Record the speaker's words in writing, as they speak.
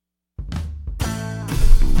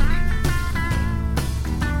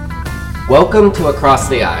Welcome to Across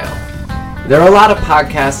the Aisle. There are a lot of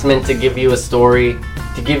podcasts meant to give you a story,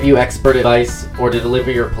 to give you expert advice, or to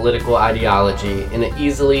deliver your political ideology in an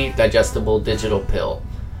easily digestible digital pill.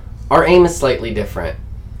 Our aim is slightly different.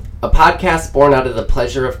 A podcast born out of the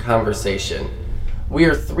pleasure of conversation. We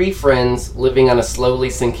are three friends living on a slowly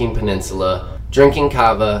sinking peninsula, drinking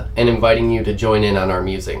kava, and inviting you to join in on our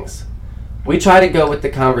musings. We try to go with the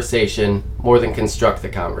conversation more than construct the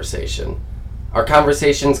conversation. Our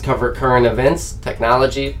conversations cover current events,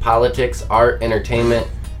 technology, politics, art, entertainment,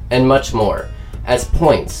 and much more, as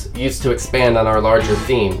points used to expand on our larger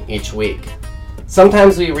theme each week.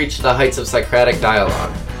 Sometimes we reach the heights of Socratic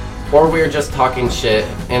dialogue, or we are just talking shit,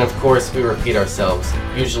 and of course we repeat ourselves,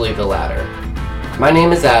 usually the latter. My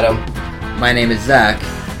name is Adam. My name is Zach.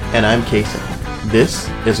 And I'm Kason. This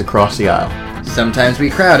is Across the Aisle. Sometimes we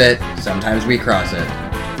crowd it, sometimes we cross it.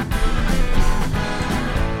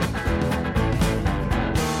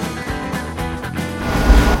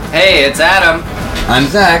 Hey, it's Adam. I'm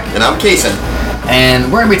Zach. And I'm Kason. And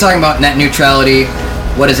we're going to be talking about net neutrality.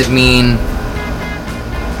 What does it mean?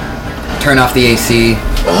 Turn off the AC.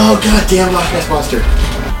 Oh, goddamn Loch Ness Monster.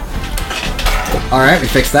 Alright, we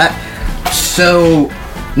fixed that. So,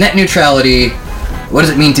 net neutrality, what does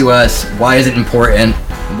it mean to us? Why is it important?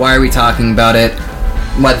 Why are we talking about it?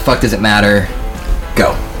 Why the fuck does it matter?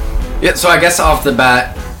 Go. Yeah, so I guess off the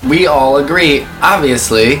bat, we all agree,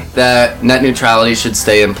 obviously, that net neutrality should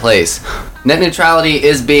stay in place. Net neutrality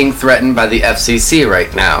is being threatened by the FCC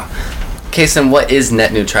right now. Kason, what is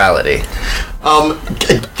net neutrality?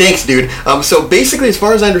 Thanks, dude. So basically, as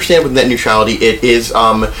far as I understand with net neutrality, it is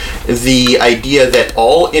the idea that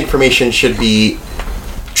all information should be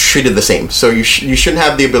treated the same. So you shouldn't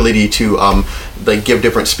have the ability to like give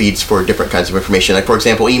different speeds for different kinds of information. Like, for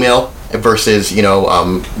example, email versus,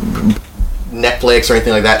 Netflix or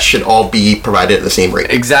anything like that should all be provided at the same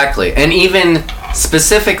rate. Exactly. And even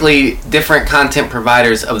specifically different content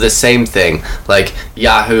providers of the same thing, like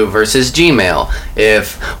Yahoo versus Gmail.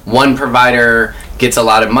 If one provider gets a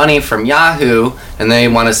lot of money from Yahoo and they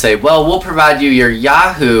want to say, well, we'll provide you your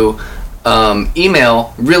Yahoo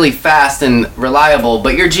email really fast and reliable,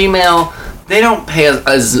 but your Gmail, they don't pay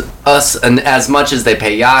as much as they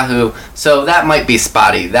pay Yahoo, so that might be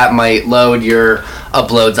spotty. That might load your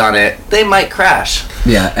uploads on it. They might crash.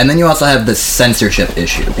 Yeah, and then you also have the censorship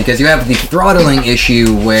issue, because you have the throttling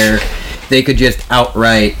issue where they could just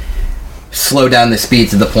outright slow down the speed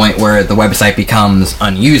to the point where the website becomes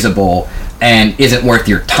unusable and isn't worth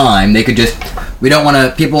your time. They could just, we don't want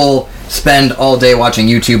to, people spend all day watching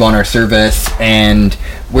YouTube on our service, and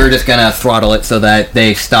we're just gonna throttle it so that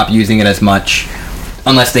they stop using it as much,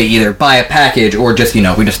 unless they either buy a package or just,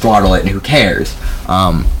 we just throttle it and who cares.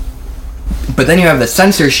 But then you have the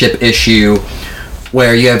censorship issue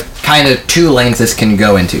where you have kind of two lanes this can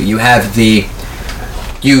go into. You have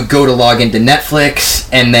you go to log into Netflix,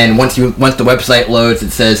 and then once the website loads,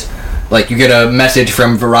 it says, like, you get a message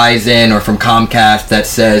from Verizon or from Comcast that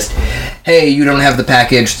says, hey, you don't have the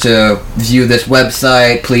package to view this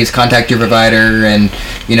website, please contact your provider and,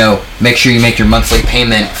 make sure you make your monthly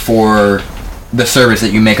payment for the service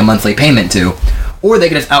that you make a monthly payment to. Or they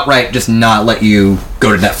can just outright just not let you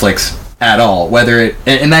go to Netflix at all.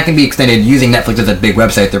 And that can be extended using Netflix as a big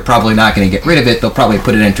website. They're probably not going to get rid of it. They'll probably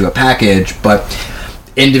put it into a package, but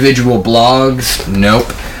individual blogs,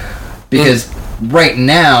 nope. Because right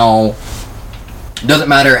now, doesn't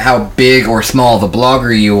matter how big or small the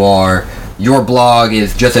blogger you are, your blog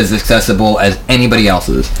is just as accessible as anybody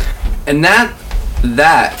else's. And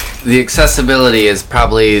the accessibility is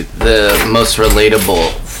probably the most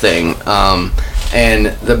relatable thing. And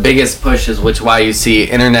the biggest push is why you see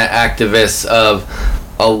internet activists of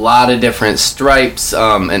a lot of different stripes,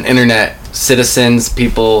 and internet citizens,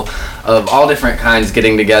 people of all different kinds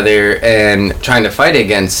getting together and trying to fight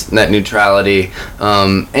against net neutrality.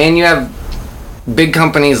 And you have big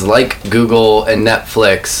companies like Google and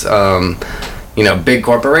Netflix, big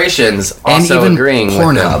corporations also and even agreeing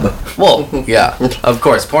Pornhub. with them. Well, yeah, of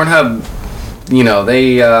course. Pornhub,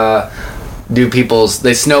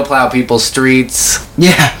 they snowplow people's streets.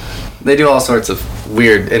 Yeah. They do all sorts of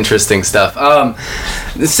weird, interesting stuff.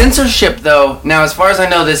 The censorship, though, now as far as I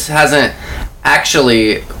know, this hasn't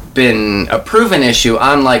actually been a proven issue,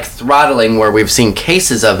 unlike throttling, where we've seen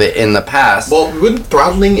cases of it in the past. Well, wouldn't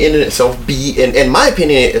throttling in itself be, in my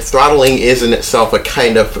opinion, throttling is in itself a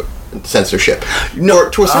kind of censorship?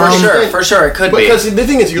 No, for sure, it could be. Because the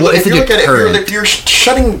thing is, if you're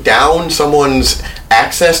shutting down someone's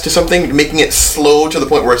access to something, making it slow to the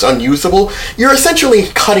point where it's unusable, you're essentially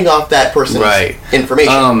cutting off that person's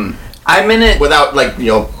information. I'm in it without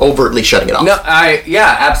overtly shutting it off. No,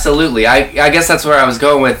 absolutely. I guess that's where I was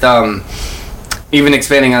going with even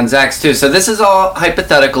expanding on Zach's too. So this is all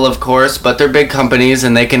hypothetical, of course, but they're big companies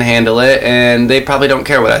and they can handle it, and they probably don't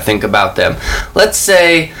care what I think about them. Let's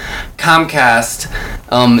say Comcast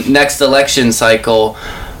next election cycle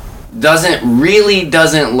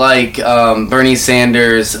doesn't like Bernie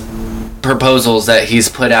Sanders' proposals that he's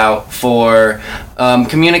put out for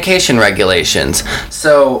communication regulations.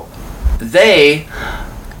 So they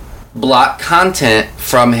block content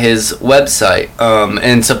from his website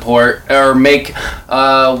and support or make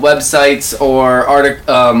websites or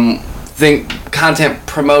content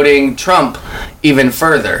promoting Trump even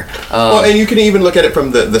further. And you can even look at it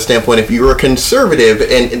from the standpoint, if you're a conservative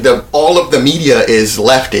and all of the media is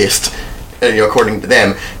leftist, according to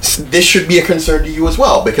them, this should be a concern to you as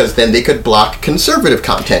well, because then they could block conservative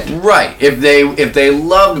content. Right. If they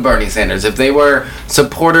loved Bernie Sanders, if they were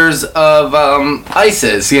supporters of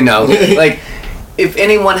ISIS, like if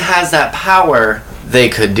anyone has that power, they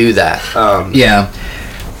could do that. I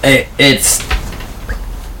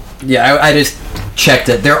just checked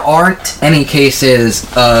it. There aren't any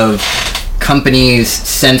cases of companies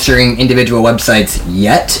censoring individual websites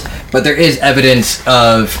yet, but there is evidence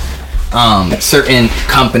of certain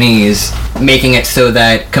companies making it so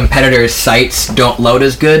that competitors' sites don't load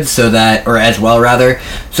as good, so that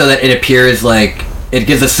it appears like it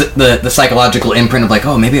gives us the psychological imprint of like,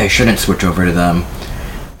 oh, maybe I shouldn't switch over to them.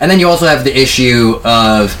 And then you also have the issue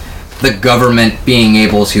of the government being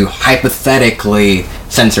able to hypothetically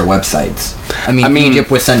censor websites. I mean,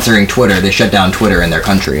 Egypt was censoring Twitter. They shut down Twitter in their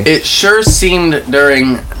country. It sure seemed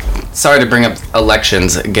during... Sorry to bring up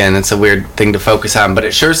elections again, it's a weird thing to focus on, but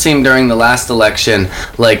it sure seemed during the last election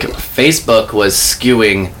like Facebook was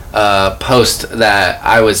skewing post that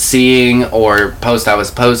I was seeing or post I was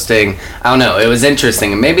posting. I don't know, it was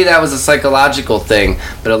interesting, and maybe that was a psychological thing,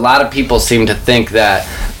 but a lot of people seem to think that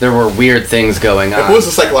there were weird things going on. If it was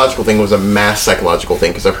a psychological thing, it was a mass psychological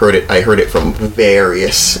thing, because I heard it from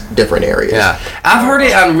various different areas. Yeah, I've heard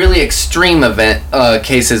it on really extreme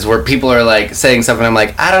cases where people are like saying something, I'm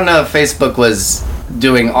like, I don't know if Facebook was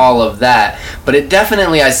doing all of that, but it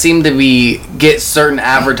definitely, I seem to get certain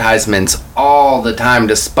advertisements all the time,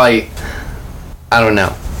 despite, I don't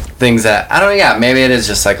know, things that, maybe it is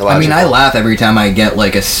just psychological. I mean, I laugh every time I get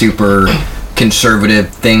like a super conservative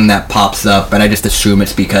thing that pops up, and I just assume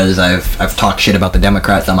it's because I've talked shit about the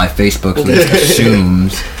Democrats on my Facebook, so it just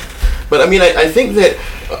assumes. But I mean, I think that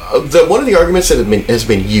one of the arguments that has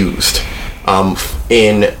been used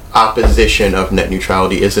in opposition of net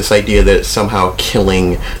neutrality is this idea that it's somehow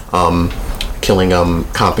killing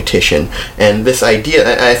competition. And this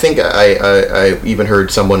idea, I think I even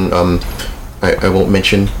heard someone, I won't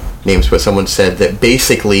mention names, but someone said that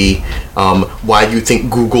basically why do you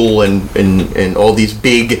think Google and all these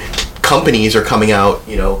big companies are coming out,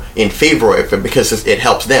 in favor of it? Because it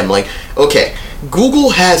helps them. Like, okay,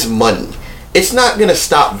 Google has money. It's not going to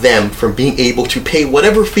stop them from being able to pay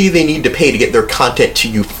whatever fee they need to pay to get their content to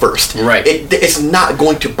you first. Right. It's not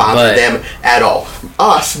going to bother them at all.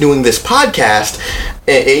 Us doing this podcast,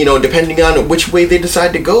 depending on which way they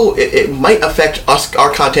decide to go, it might affect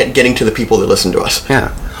our content getting to the people that listen to us.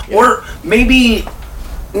 Yeah. Or maybe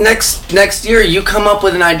next year you come up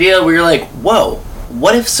with an idea where you're like, whoa,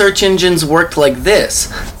 what if search engines worked like this?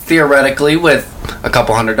 Theoretically, with a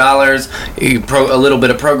couple $100, a little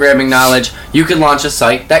bit of programming knowledge, you could launch a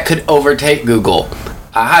site that could overtake Google.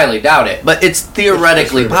 I highly doubt it, but it's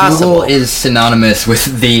theoretically possible. Google is synonymous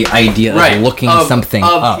with the idea of looking something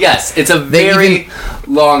up. Yes, it's a very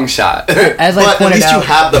long shot. As I pointed at least out, you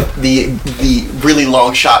have the really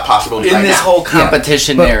long shot possibility in this whole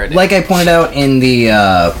competition narrative. Like I pointed out in the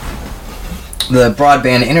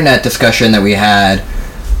broadband internet discussion that we had,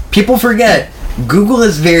 people forget Google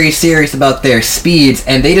is very serious about their speeds,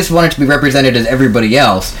 and they just want it to be represented as everybody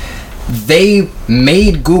else. They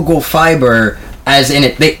made Google Fiber as in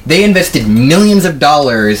it. They invested millions of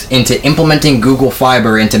dollars into implementing Google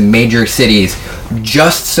Fiber into major cities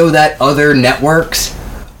just so that other networks,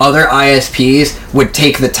 other ISPs would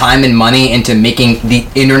take the time and money into making the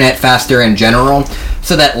internet faster in general,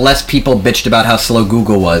 so that less people bitched about how slow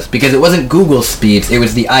Google was, because it wasn't Google's speeds, it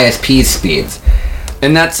was the ISP's speeds.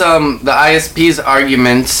 And that's the ISP's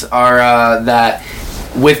arguments are that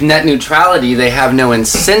with net neutrality, they have no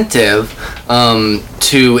incentive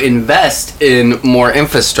to invest in more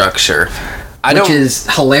infrastructure. Which is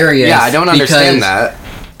hilarious. Yeah, I don't understand that.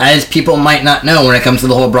 As people might not know, when it comes to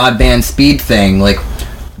the whole broadband speed thing, like,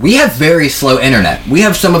 we have very slow internet. We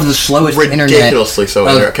have some of the slowest internet. Ridiculously slow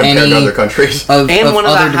internet compared to other countries. And one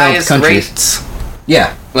of the highest rates.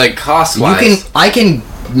 Yeah. Like, cost-wise.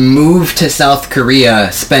 move to South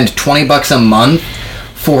Korea, spend $20 a month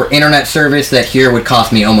for internet service that here would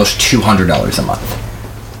cost me almost $200 a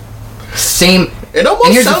month. Same. It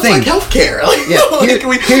almost sounds like healthcare.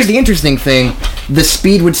 Here's the interesting thing. The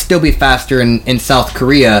speed would still be faster in South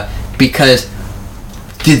Korea because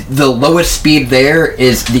the lowest speed there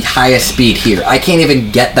is the highest speed here. I can't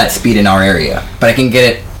even get that speed in our area, but I can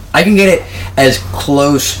get it as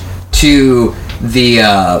close to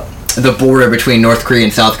the border between North Korea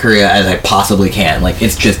and South Korea as I possibly can. Like,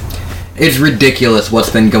 it's ridiculous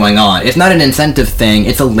what's been going on. It's not an incentive thing,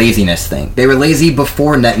 it's a laziness thing. They were lazy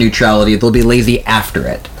before net neutrality, they'll be lazy after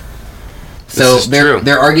it. So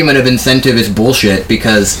their argument of incentive is bullshit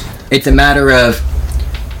because it's a matter of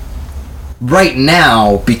right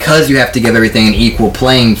now, because you have to give everything an equal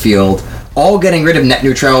playing field, all getting rid of net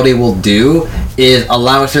neutrality will do is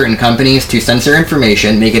allow certain companies to censor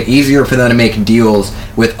information, make it easier for them to make deals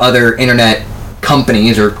with other internet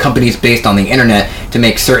companies or companies based on the internet to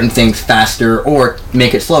make certain things faster or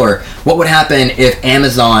make it slower. What would happen if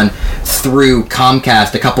Amazon threw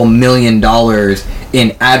Comcast a couple $1 million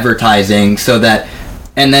in advertising so that,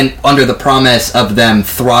 and then under the promise of them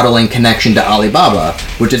throttling connection to Alibaba,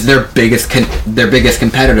 which is their biggest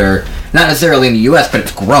competitor, not necessarily in the US, but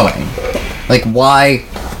it's growing. Like, why?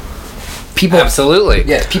 People absolutely.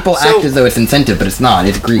 Yeah, people act as though it's incentive, but it's not.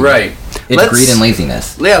 It's greed. Right. It's greed and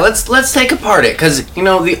laziness. Yeah, let's take apart it, because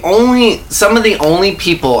some of the only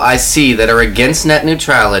people I see that are against net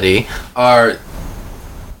neutrality are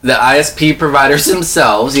the ISP providers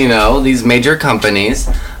themselves, these major companies,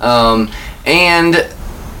 and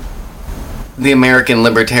the American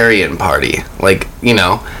Libertarian Party.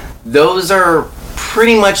 Those are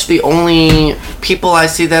pretty much the only people I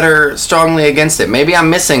see that are strongly against it. Maybe I'm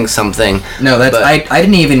missing something. No,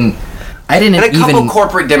 and a couple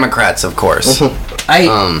corporate Democrats, of course.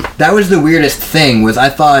 That was the weirdest thing, was I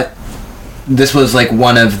thought this was like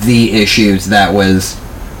one of the issues that was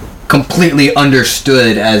completely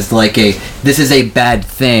understood as this is a bad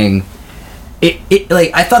thing.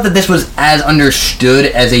 I thought that this was as understood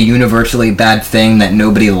as a universally bad thing that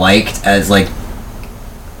nobody liked as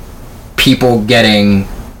people getting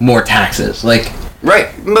more taxes. Right,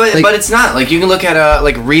 but it's not. You can look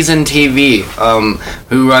at Reason TV,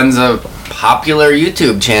 who runs a popular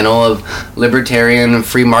YouTube channel of libertarian and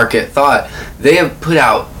free market thought. They have put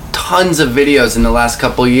out tons of videos in the last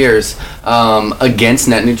couple years against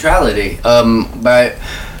net neutrality. They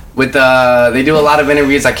do a lot of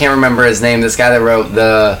interviews. I can't remember his name. This guy that wrote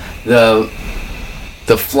the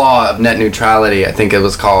flaw of net neutrality, I think it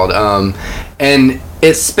was called, and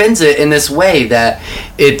it spins it in this way that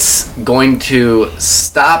it's going to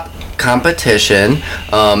stop competition,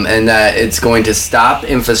 and that it's going to stop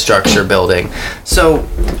infrastructure building. So,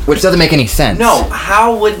 which doesn't make any sense. No,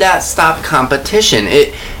 how would that stop competition?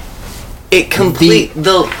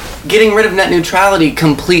 Getting rid of net neutrality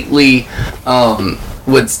completely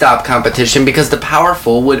would stop competition, because the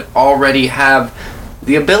powerful would already have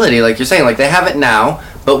the ability, like you're saying, they have it now.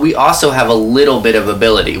 But we also have a little bit of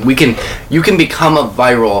ability. You can become a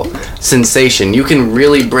viral sensation. You can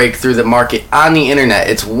really break through the market on the internet.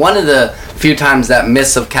 It's one of the few times that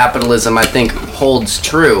myths of capitalism, I think, holds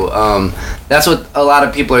true. That's what a lot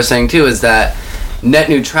of people are saying too, is that net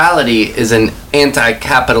neutrality is an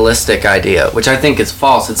anti-capitalistic idea, which I think is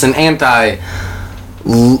false. It's an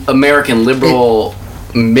anti-American liberal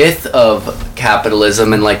myth of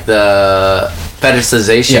capitalism and the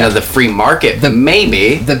fetishization of the free market.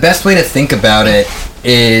 Maybe the best way to think about it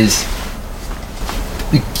is,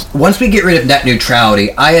 once we get rid of net neutrality,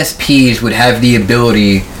 ISPs would have the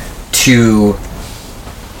ability to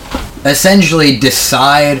essentially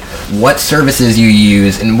decide what services you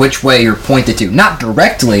use and which way you're pointed to. Not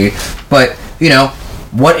directly, but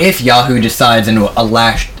what if Yahoo decides in a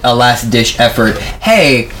last ditch effort,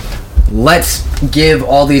 hey, let's give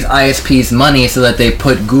all these ISPs money so that they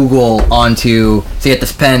put Google onto, so you have to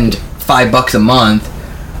spend $5 a month,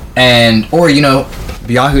 or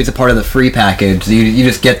Yahoo's a part of the free package, so you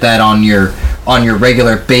just get that on your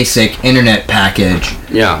regular basic internet package.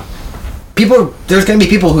 Yeah. There's going to be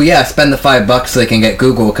people who spend the $5 so they can get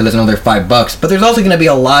Google because it's another $5, but there's also going to be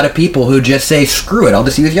a lot of people who just say, screw it, I'll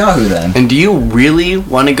just use Yahoo then. And do you really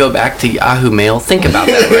want to go back to Yahoo Mail? Think about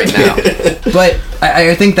that right now. But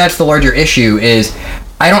I think that's the larger issue, is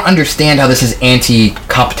I don't understand how this is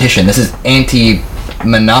anti-competition. This is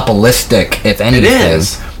anti-monopolistic, if anything. It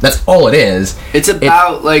is. That's all it is. It's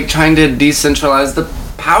about trying to decentralize the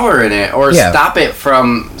power in it, or stop it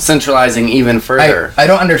from centralizing even further. I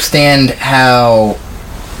don't understand how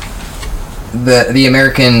the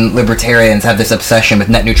American libertarians have this obsession with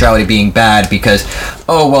net neutrality being bad because,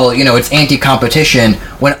 oh, well, you know, it's anti-competition,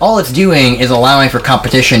 when all it's doing is allowing for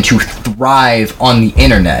competition to thrive on the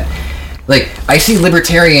internet. Like, I see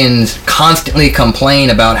libertarians constantly complain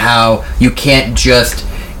about how you can't just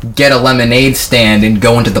get a lemonade stand and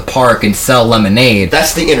go into the park and sell lemonade.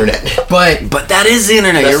 That's the internet. But that is the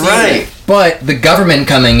internet, That's you're the right. internet. But the government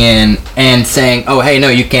coming in and saying, oh, hey, no,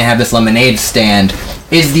 you can't have this lemonade stand,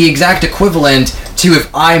 is the exact equivalent to if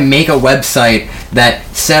I make a website that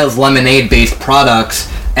sells lemonade-based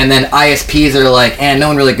products, and then ISPs are like, no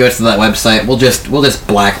one really goes to that website, we'll just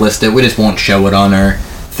blacklist it, we just won't show it on our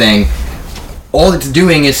thing. All it's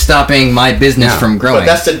doing is stopping my business from growing. But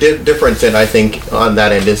that's the difference, and I think on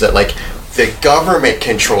that end is that, like, the government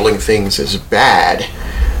controlling things is bad.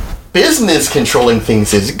 Business controlling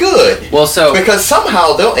things is good. Well, so because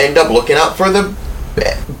somehow they'll end up looking out for the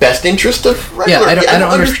best interest of regular. I don't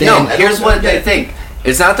understand. No, here's what they think.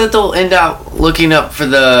 It's not that they'll end up looking up for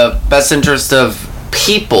the best interest of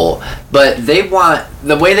people, but they want,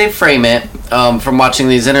 the way they frame it, from watching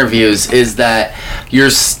these interviews, is that you're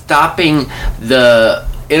stopping the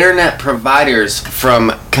internet providers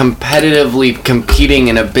from competitively competing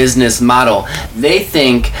in a business model. They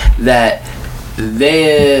think that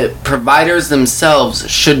the providers themselves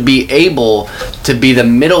should be able to be the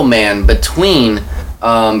middleman between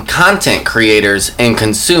content creators and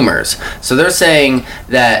consumers. So they're saying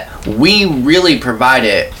that we really provide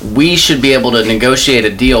it. We should be able to negotiate a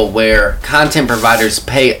deal where content providers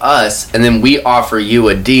pay us and then we offer you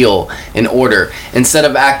a deal in order, instead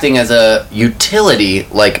of acting as a utility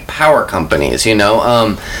like power companies, you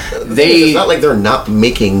know. It's not like they're not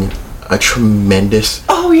making a tremendous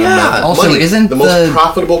amount of also, money. isn't the most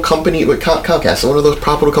profitable company with Comcast, one of those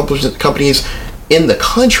profitable companies in the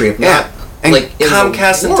country, if not and like in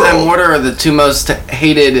Comcast the and world. Time Warner are the two most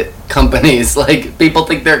hated companies. Like, people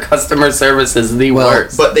think their customer service is the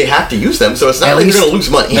worst. But they have to use them, so it's not like you're going to lose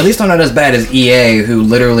money. At least they're not as bad as EA, who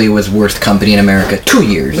literally was worst company in America 2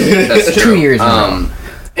 years. That's true. 2 years now.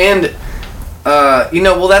 And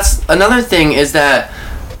that's another thing, is that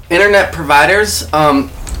internet providers,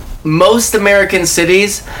 most American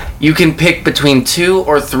cities, you can pick between 2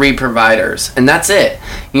 or 3 providers, and that's it.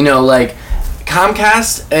 You know, like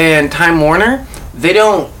Comcast and Time Warner, they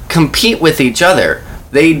don't compete with each other.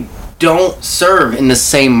 They don't serve in the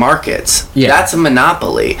same markets. Yeah. That's a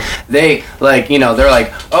monopoly. They, like, you know, they're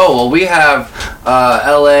like, oh, well, we have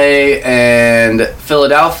LA and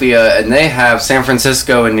Philadelphia, and they have San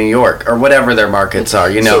Francisco and New York, or whatever their markets are,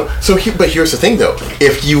 you know. But here's the thing, though.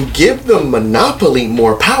 If you give the monopoly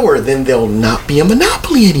more power, then they'll not be a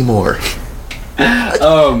monopoly anymore.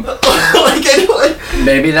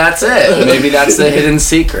 Maybe that's it. Maybe that's the hidden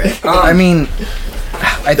secret. I mean,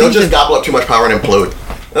 they'll just gobble up too much power and implode.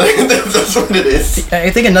 That's what it is. I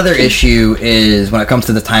think another issue is when it comes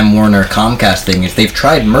to the Time Warner Comcast thing is they've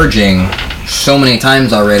tried merging so many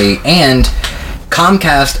times already, and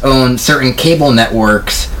Comcast owns certain cable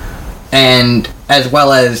networks, and as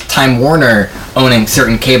well as Time Warner owning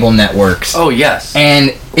certain cable networks. Oh, yes.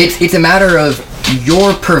 And it's a matter of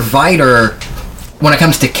your provider when it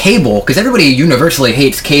comes to cable, because everybody universally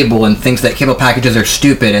hates cable and thinks that cable packages are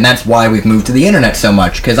stupid, and that's why we've moved to the internet so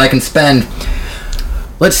much, because I can spend,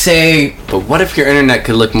 let's say... But what if your internet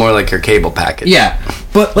could look more like your cable package? Yeah,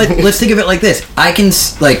 but let's think of it like this. I can,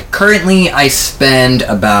 currently I spend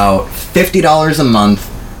about $50 a month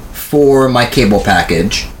for my cable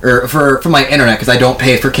package, or for my internet, because I don't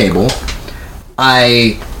pay for cable.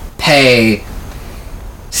 I pay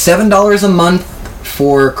 $7 a month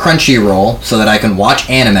for Crunchyroll so that I can watch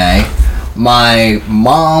anime. My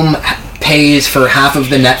mom pays for half of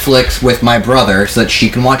the Netflix with my brother so that she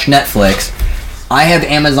can watch Netflix. I have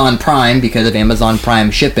Amazon Prime because of Amazon Prime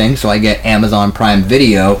shipping, so I get Amazon Prime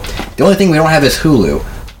Video. The only thing we don't have is Hulu.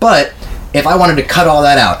 But if I wanted to cut all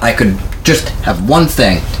that out, I could just have one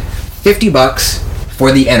thing. $50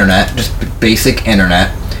 for the internet, just basic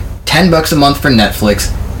internet. $10 a month for Netflix.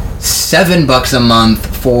 $7 a month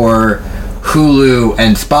for Hulu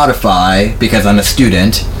and Spotify because I'm a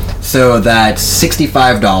student. So that's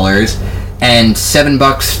 $65. And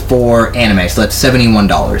 $7 for anime, so that's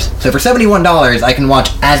 $71. So for $71, I can watch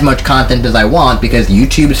as much content as I want because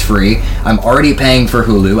YouTube is free. I'm already paying for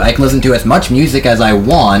Hulu. I can listen to as much music as I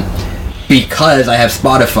want because I have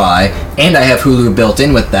Spotify, and I have Hulu built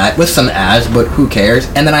in with that, with some ads, but who cares?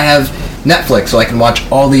 And then I have Netflix, so I can watch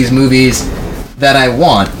all these movies that I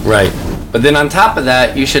want. Right. But then on top of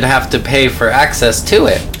that, you should have to pay for access to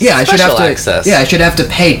it. Yeah, I should have to access. Yeah, I should have to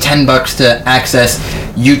pay $10 to access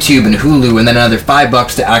YouTube and Hulu, and then another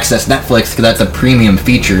 $5 to access Netflix because that's a premium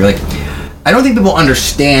feature. Like, I don't think people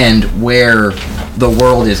understand where the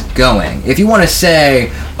world is going. If you want to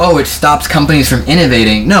say, oh, it stops companies from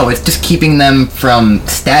innovating, no, it's just keeping them from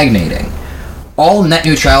stagnating. All net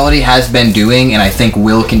neutrality has been doing, and I think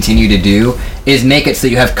will continue to do, is make it so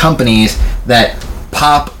you have companies that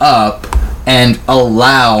pop up and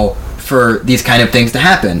allow for these kind of things to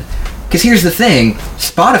happen. Because here's the thing,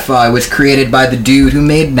 Spotify was created by the dude who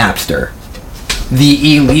made Napster.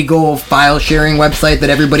 The illegal file sharing website that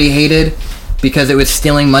everybody hated because it was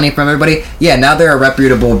stealing money from everybody. Yeah, now they're a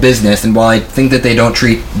reputable business, and while I think that they don't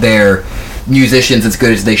treat their musicians as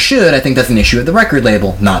good as they should, I think that's an issue with the record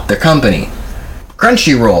label, not their company.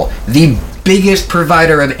 Crunchyroll, the biggest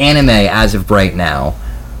provider of anime as of right now,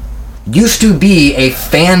 used to be a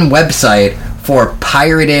fan website for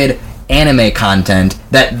pirated anime content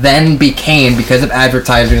that then became, because of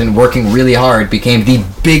advertisers and working really hard, became the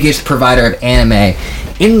biggest provider of anime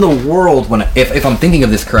in the world. When if I'm thinking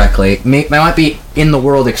of this correctly, might be in the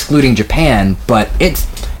world excluding Japan, but it's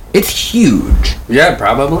huge. Yeah,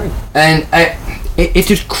 probably. And it's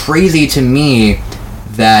just crazy to me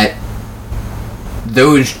that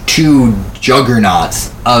those two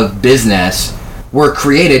juggernauts of business were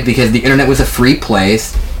created because the internet was a free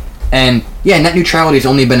place. And yeah, net neutrality has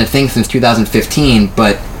only been a thing since 2015,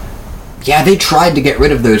 but yeah, they tried to get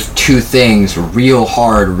rid of those two things real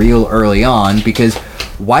hard, real early on, because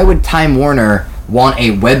why would Time Warner want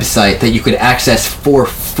a website that you could access for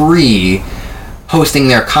free hosting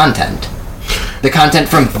their content? The content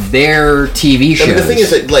from their TV shows. I mean, the thing is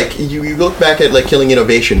that, like, you look back at, like, killing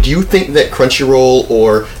innovation. Do you think that Crunchyroll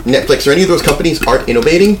or Netflix or any of those companies aren't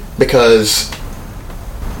innovating? Because,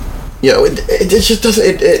 you know, it just doesn't.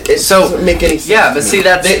 It doesn't make any sense. Yeah, but see,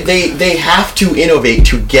 that's they have to innovate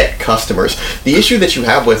to get customers. The issue that you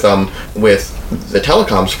have with the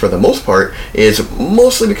telecoms, for the most part, is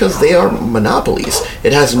mostly because they are monopolies.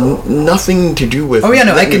 It has nothing to do with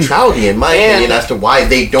neutrality, in my opinion, as to why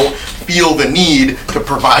they don't feel the need to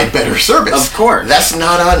provide better service. Of course, that's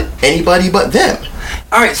not on anybody but them.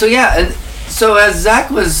 All right, so yeah, and so as Zach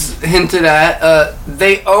was hinted at,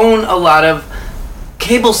 they own a lot of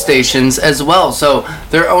cable stations as well, so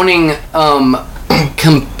they're owning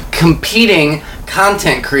competing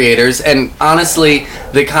content creators, and honestly,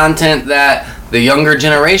 the content that the younger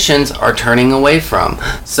generations are turning away from.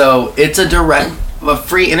 So it's a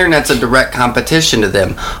free internet's a direct competition to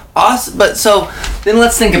them. But so then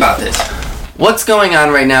let's think about this. What's going on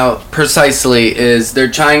right now precisely is the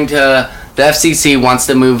FCC wants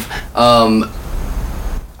to move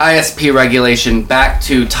ISP regulation back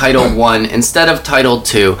to Title I instead of Title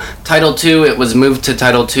II. Title II, it was moved to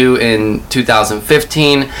Title II in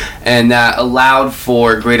 2015, and that allowed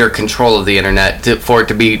for greater control of the internet, for it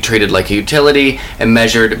to be treated like a utility and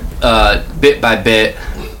measured bit by bit,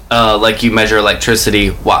 like you measure electricity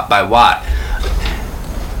watt by watt.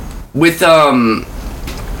 With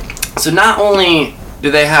so not only do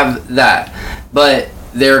they have that, but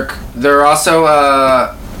they're also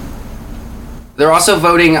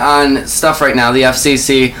voting on stuff right now, the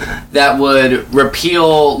FCC, that would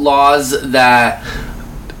repeal laws that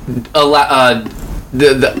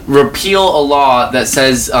repeal a law that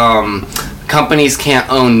says companies can't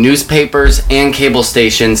own newspapers and cable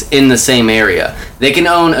stations in the same area. They can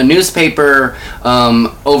own a newspaper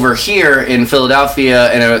over here in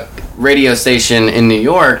Philadelphia and a radio station in New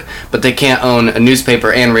York, but they can't own a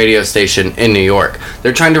newspaper and radio station in New York.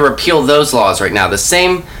 They're trying to repeal those laws right now. The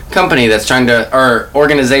same company that's trying to, or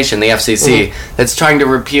organization, the FCC, that's trying to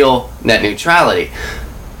repeal net neutrality.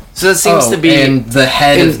 So it seems to be... And the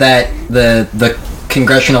head of that, the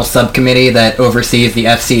congressional subcommittee that oversees the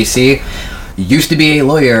FCC, used to be a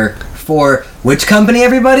lawyer for which company,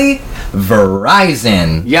 everybody?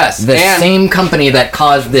 Verizon. Yes. The same company that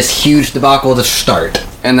caused this huge debacle to start.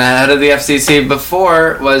 And the head of the FCC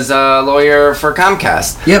before was a lawyer for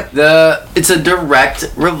Comcast. Yep. It's a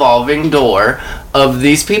direct revolving door of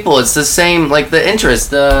these people. It's the same, like the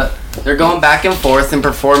interest. They're going back and forth and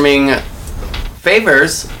performing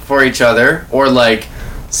favors for each other, or like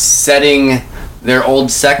setting their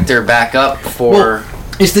old sector back up for... Well,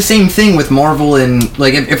 it's the same thing with Marvel and,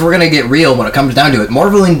 like, if we're gonna get real when it comes down to it,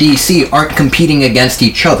 Marvel and DC aren't competing against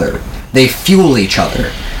each other. They fuel each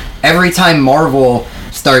other. Every time Marvel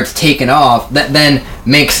starts taking off, that then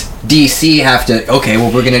makes DC have to, okay,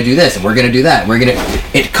 well, we're gonna do this and we're gonna do that.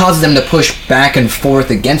 It causes them to push back and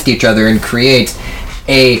forth against each other and creates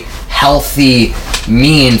a healthy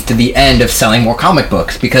means to the end of selling more comic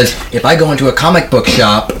books. Because if I go into a comic book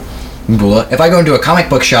shop, If I go into a comic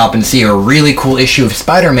book shop and see a really cool issue of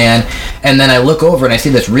Spider-Man, and then I look over and I see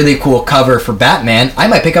this really cool cover for Batman, I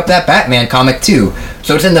might pick up that Batman comic too.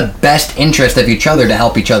 So it's in the best interest of each other to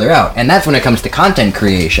help each other out. And that's when it comes to content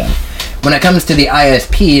creation. When it comes to the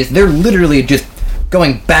ISPs, they're literally just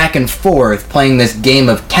going back and forth playing this game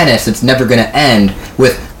of tennis that's never going to end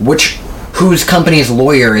with whose company's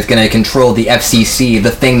lawyer is going to control the FCC,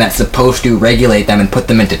 the thing that's supposed to regulate them and put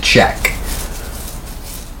them into check.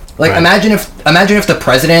 Like, right. Imagine if the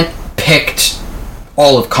president picked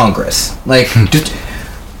all of Congress. Like, just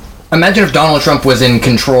imagine if Donald Trump was in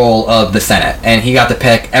control of the Senate and he got to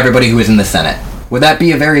pick everybody who was in the Senate. Would that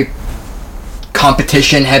be a very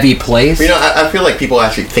competition-heavy place? You know, I feel like people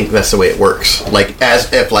actually think that's the way it works. Like,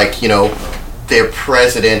 as if, like, you know, their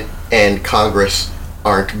president and Congress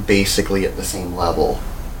aren't basically at the same level.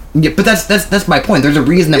 Yeah, but that's my point. There's a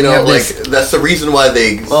reason that you we know, have like, this. that's the reason why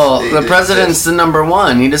they. Well, the president's the number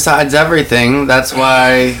one. He decides everything. That's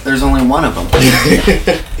why there's only one of them.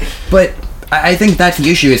 But I think that's the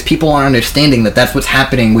issue. Is people aren't understanding that that's what's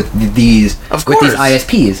happening with these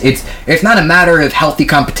ISPs. It's not a matter of healthy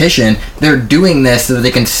competition. They're doing this so that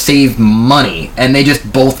they can save money, and they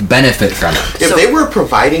just both benefit from it. If they were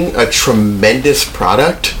providing a tremendous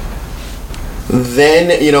product,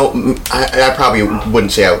 then, you know, I probably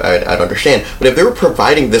wouldn't say I'd understand. But if they were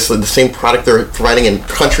providing the same product they're providing in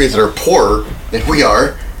countries that are poorer than we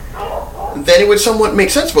are, then it would somewhat make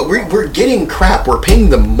sense. But we're getting crap. We're paying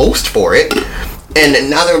the most for it. And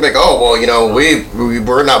now they're like, oh, well, you know, we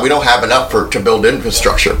don't have enough to build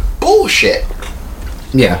infrastructure. Bullshit.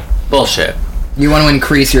 Yeah. Bullshit. You want to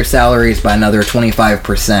increase your salaries by another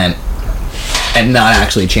 25% and not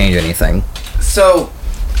actually change anything. So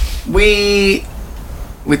we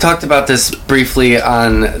talked about this briefly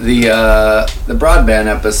on the broadband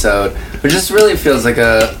episode, but just really feels like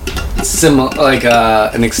an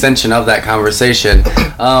extension of that conversation.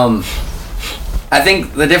 I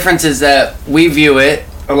think the difference is that we view it,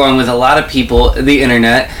 along with a lot of people, the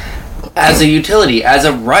internet, as a utility, as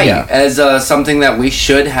a right, as something that we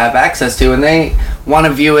should have access to, and they want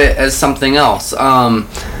to view it as something else.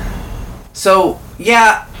 So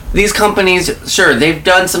yeah. These companies, sure, they've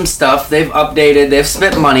done some stuff, they've updated, they've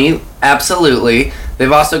spent money, absolutely.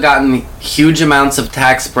 They've also gotten huge amounts of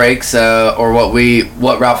tax breaks, or what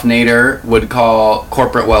Ralph Nader would call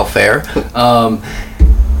corporate welfare.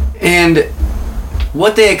 And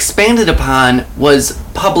what they expanded upon was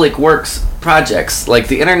public works projects. Like,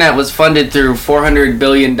 the internet was funded through $400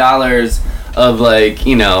 billion of, like,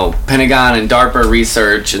 you know, Pentagon and DARPA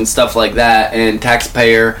research and stuff like that, and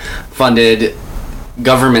taxpayer-funded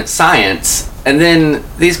government science, and then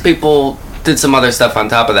these people did some other stuff on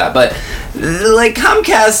top of that. But like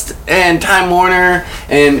Comcast and Time Warner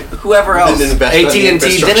and whoever else, AT&T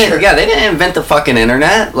didn't invent the fucking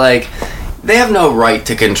internet. Like, they have no right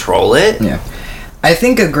to control it. Yeah, I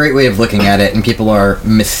think a great way of looking at it, and people are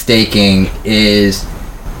mistaking, is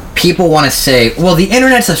people want to say, well, the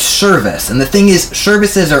internet's a service, and the thing is,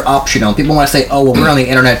 services are optional. People want to say, oh, well, we're on the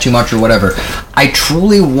internet too much or whatever. I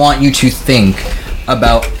truly want you to think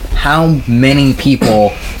about how many people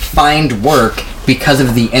find work because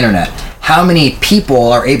of the internet. How many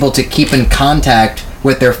people are able to keep in contact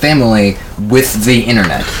with their family with the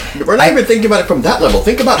internet. We're not even thinking about it from that level.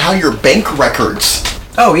 Think about how your bank records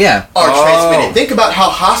are transmitted. Think about how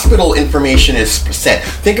hospital information is sent.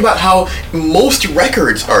 Think about how most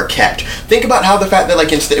records are kept. Think about how the fact that,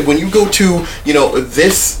 like, instead, when you go to, you know,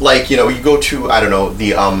 this, like, you know, you go to, I don't know,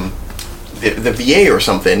 the VA or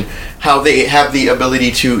something, how they have the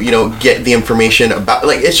ability to, you know, get the information about,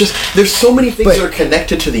 like, it's just, there's so many things that are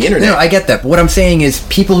connected to the internet. No, I get that. But what I'm saying is,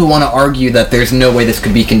 people who want to argue that there's no way this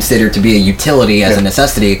could be considered to be a utility as a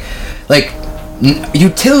necessity, like,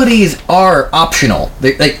 utilities are optional.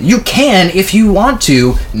 Like, you can, if you want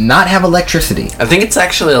to, not have electricity. I think it's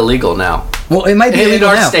actually illegal now. Well, it might be illegal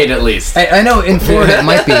in our now. state, at least. I know in Florida it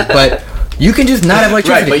might be, but you can just not have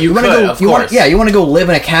electricity. Right, but you want to go live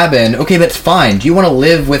in a cabin. Okay, that's fine. Do you want to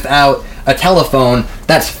live without a telephone?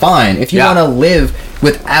 That's fine. If you want to live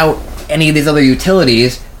without any of these other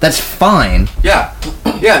utilities, that's fine. Yeah.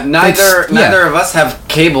 Yeah, neither of us have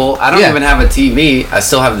cable. I don't even have a TV. I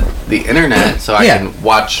still have the internet, so I can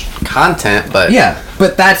watch content, but... Yeah,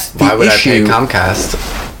 but that's the issue. Why would I pay Comcast?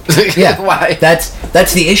 Why?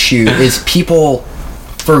 That's the issue, is people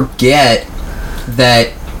forget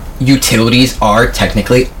that utilities are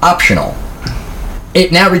technically optional.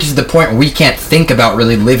 It now reaches the point where we can't think about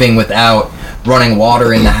really living without running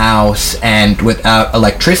water in the house and without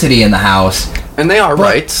electricity in the house. And they are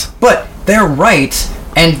rights. But they're rights,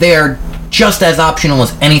 and they're just as optional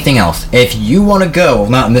as anything else. If you want to go,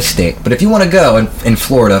 not in this state, but if you want to go in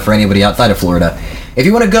Florida, for anybody outside of Florida, if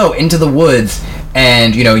you want to go into the woods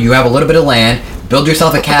and, you know, you have a little bit of land, build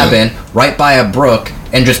yourself a cabin right by a brook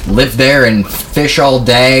and just live there and fish all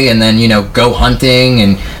day and then, you know, go hunting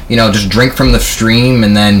and, you know, just drink from the stream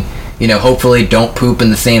and then, you know, hopefully don't poop in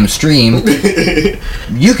the same stream.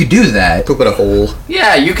 You could do that. Poop in a hole.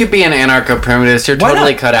 Yeah, you could be an anarcho-primitivist. You're Why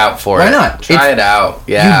totally not? cut out for Why it. not? Try it out.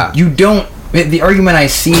 Yeah. You don't... The argument I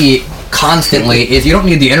see constantly is you don't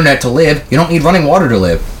need the internet to live. You don't need running water to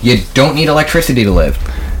live. You don't need electricity to live.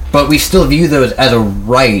 But we still view those as a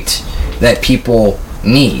right that people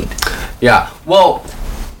need. Yeah. Well...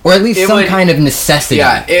 Or at least It some would- kind of necessity.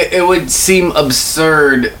 Yeah, it would seem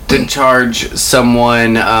absurd to charge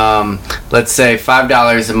someone, let's say,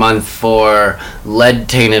 $5 a month for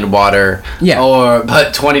lead-tainted water, Yeah.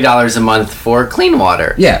 but $20 a month for clean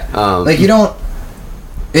water. Yeah. Like, you don't...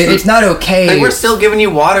 it's not okay... Like, we're still giving you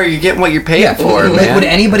water, you're getting what you're paying for, Like, man. would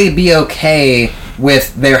anybody be okay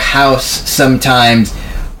with their house sometimes...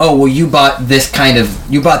 Oh, well, you bought this kind of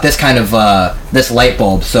this light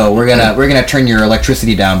bulb, so we're gonna turn your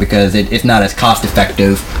electricity down because it's not as cost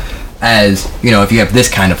effective as, you know, if you have this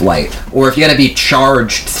kind of light, or if you gotta be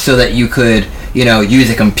charged so that you could, you know, use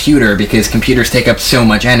a computer because computers take up so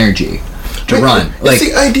much energy to run. Like,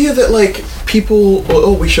 It's the idea that, like, people,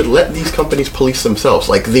 we should let these companies police themselves.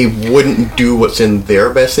 Like, they wouldn't do what's in their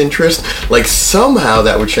best interest. Like, somehow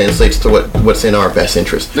that would translate to what's in our best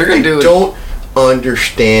interest. They're gonna do it. Don't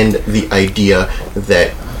understand the idea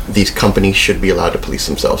that these companies should be allowed to police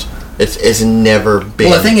themselves. It's never been.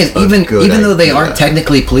 well, the thing is, a even good though they idea. aren't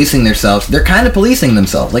technically policing themselves, they're kind of policing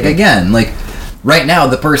themselves. Like, again, like, right now,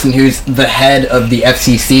 the person who's the head of the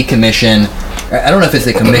FCC commission, I don't know if it's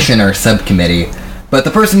a commission or a subcommittee, but the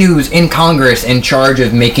person who's in Congress in charge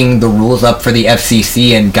of making the rules up for the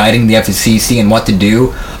FCC and guiding the FCC and what to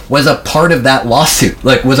do was a part of that lawsuit.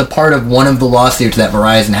 Like, was a part of one of the lawsuits that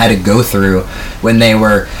Verizon had to go through when they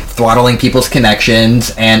were throttling people's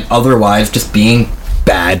connections and otherwise just being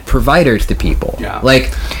bad providers to people. Yeah.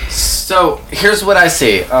 Like, So here's what I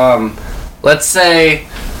see. Let's say,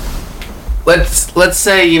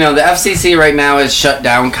 you know, the FCC right now has shut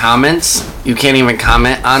down comments. You can't even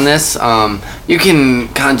comment on this. You can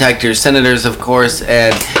contact your senators, of course,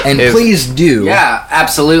 and please do. Yeah,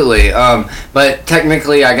 absolutely. But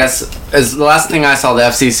technically, I guess as the last thing I saw, the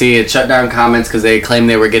FCC had shut down comments because they claimed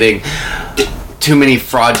they were getting too many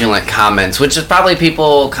fraudulent comments, which is probably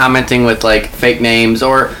people commenting with like fake names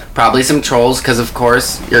or probably some trolls, because of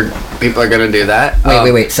course people are gonna do that.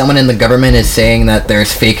 Wait. Someone in the government is saying that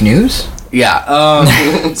there's fake news?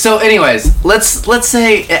 Yeah. So, anyways, let's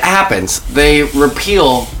say it happens. They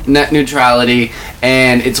repeal net neutrality,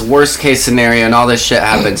 and it's worst case scenario, and all this shit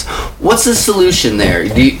happens. What's the solution there?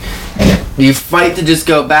 Do you fight to just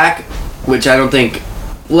go back? Which I don't think.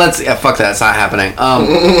 Fuck that. It's not happening.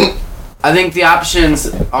 I think the options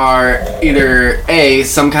are either A,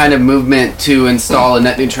 some kind of movement to install a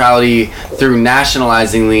net neutrality through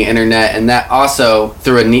nationalizing the internet, and that also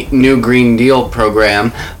through a new Green Deal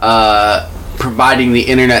program, providing the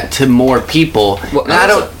internet to more people. Well,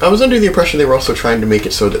 I was under the impression they were also trying to make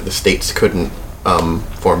it so that the states couldn't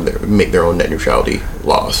make their own net neutrality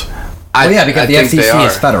laws. Because the FCC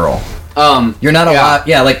is federal. You're not allowed.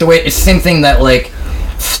 Yeah, like the way it's the same thing that like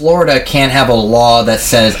Florida can't have a law that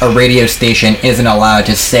says a radio station isn't allowed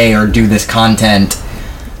to say or do this content.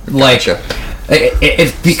 Like, Gotcha.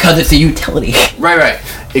 it's because it's a utility. Right.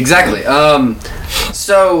 Exactly.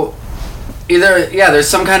 So either there's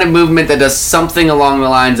some kind of movement that does something along the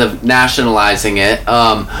lines of nationalizing it,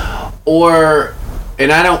 or,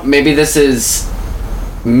 and I don't. Maybe this is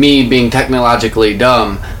me being technologically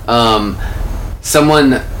dumb.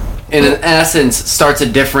 Someone, in essence, starts a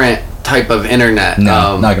different type of internet.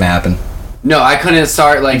 No, not gonna happen. No, I couldn't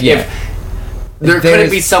start like if there couldn't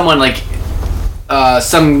be someone like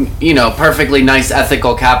some, you know, perfectly nice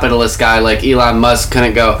ethical capitalist guy like Elon Musk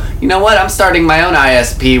couldn't go, you know what, I'm starting my own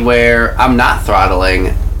ISP where I'm not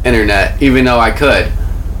throttling internet, even though I could.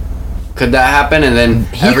 Could that happen? And then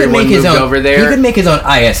everyone moved over there? He could make his own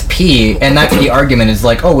ISP, and that's the argument is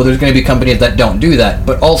like, oh, well, there's going to be companies that don't do that.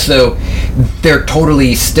 But also, there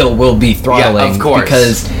totally still will be throttling. Yeah, of course.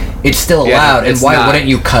 Because it's still allowed, and why wouldn't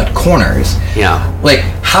you cut corners? Yeah. Like,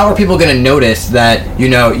 how are people going to notice that, you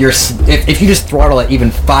know, if you just throttle at even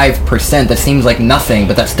 5%, that seems like nothing,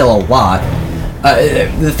 but that's still a lot.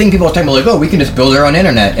 The thing people are talking about, like, oh, we can just build our own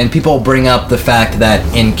internet, and people bring up the fact that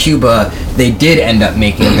in Cuba they did end up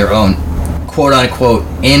making their own quote-unquote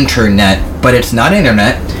internet, but it's not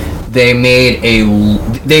internet. They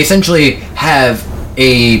essentially have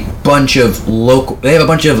a bunch of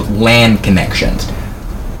LAN connections.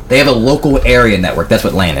 They have a local area network. That's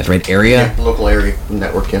what LAN is, right? Area? Yeah, local area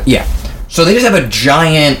network, yeah. Yeah. So they just have a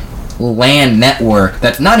giant LAN network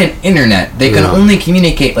that's not an internet. They can only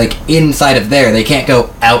communicate like inside of there. They can't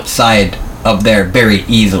go outside of there very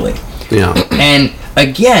easily. Yeah. And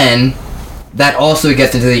again, that also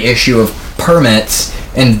gets into the issue of permits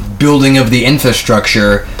and building of the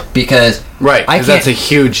infrastructure, because Right, because that's a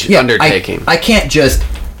huge undertaking. I can't just,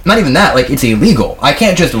 not even that, like, it's illegal. I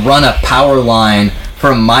can't just run a power line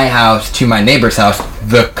from my house to my neighbor's house.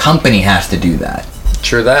 The company has to do that.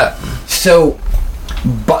 True that. So,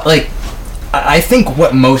 but, like, I think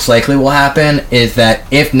what most likely will happen is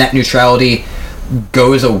that if net neutrality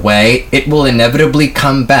goes away, it will inevitably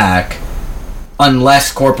come back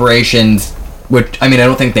unless corporations, which, I mean, I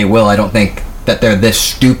don't think they will. I don't think that they're this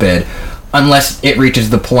stupid, unless it reaches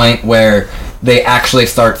the point where they actually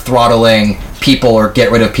start throttling people or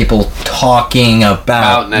get rid of people talking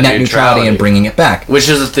about net neutrality and bringing it back. Which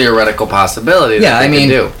is a theoretical possibility that yeah, they I mean,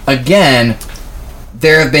 can do. Again,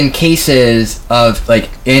 there have been cases of, like,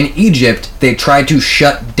 in Egypt, they tried to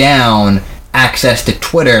shut down access to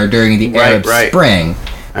Twitter during the Arab Spring.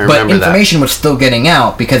 But information was still getting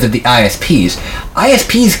out because of the ISPs.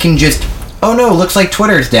 ISPs can just, oh no, looks like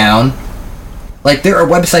Twitter's down. Like, there are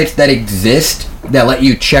websites that exist that let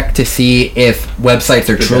you check to see if websites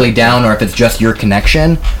are truly down or if it's just your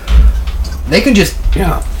connection. They can just...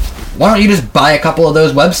 Yeah. Why don't you just buy a couple of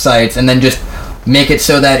those websites and then just make it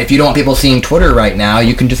so that if you don't want people seeing Twitter right now,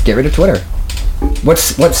 you can just get rid of Twitter?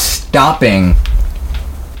 What's stopping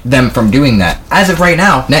them from doing that? As of right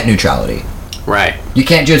now, net neutrality. Right. You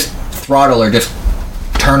can't just throttle or just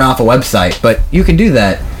turn off a website, but you can do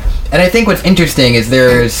that. And I think what's interesting is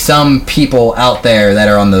there's some people out there that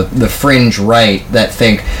are on the fringe right that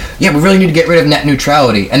think, yeah, we really need to get rid of net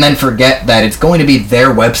neutrality, and then forget that it's going to be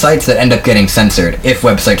their websites that end up getting censored if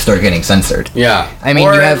websites start getting censored. Yeah. I mean,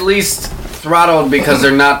 or you at least throttled because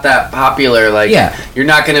they're not that popular. Like, you're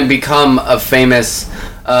not going to become a famous,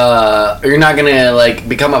 you're not going to, like,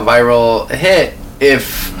 become a viral hit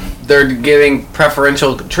if they're giving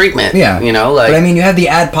preferential treatment. Yeah. You know, like... But I mean, you have the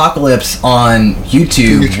adpocalypse on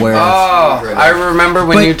YouTube where... Oh, I remember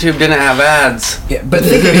when YouTube didn't have ads. Yeah, but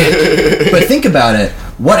think about it.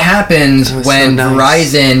 What happens when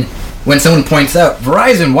Verizon... When someone points out,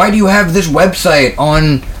 Verizon, why do you have this website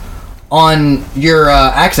on your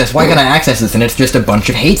access? Why can't I access this? And it's just a bunch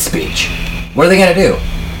of hate speech. What are they going to do?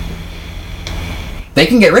 They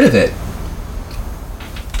can get rid of it.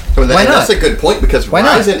 Why not? That's a good point, because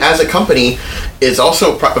Verizon, as a company, is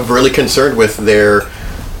also really concerned with their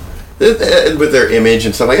image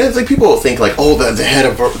and stuff like that. It's like people will think like, oh, the head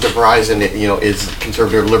of the Verizon, you know, is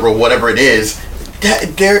conservative, liberal, whatever it is.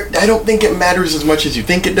 I don't think it matters as much as you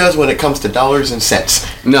think it does when it comes to dollars and cents.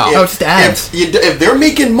 No, it's just ads. If they're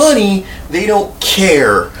making money, they don't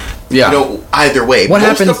care. Yeah. You know, either way. What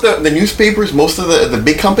happens? Most of the newspapers, most of the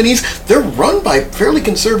big companies, they're run by fairly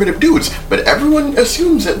conservative dudes, but everyone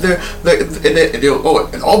assumes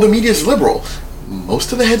that all the media is liberal.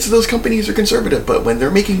 Most of the heads of those companies are conservative, but when they're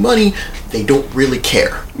making money, they don't really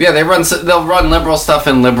care. Yeah, they'll run liberal stuff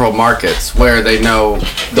in liberal markets where they know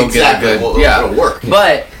they'll get a good... It'll work.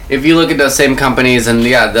 But if you look at those same companies and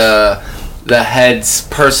the head's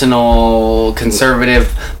personal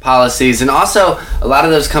conservative policies, and also a lot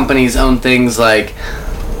of those companies own things like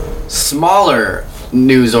smaller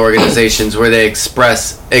news organizations where they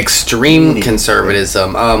express extreme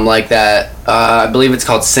conservatism, like that I believe it's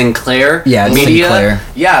called Sinclair Media. Sinclair.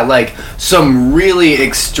 Yeah, like some really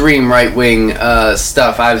extreme right-wing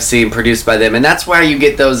stuff I've seen produced by them, and that's why you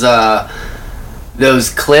get those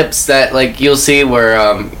clips that, like, you'll see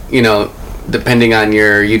where you know, depending on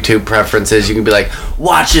your YouTube preferences, you can be like,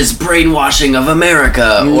 watches brainwashing of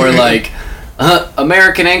America, or like,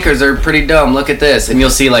 American anchors are pretty dumb, look at this. And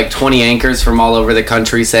you'll see like 20 anchors from all over the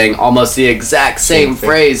country saying almost the exact same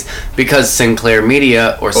phrase because Sinclair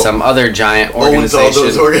Media or some other giant organization owns all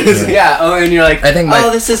those organizations. and you're like,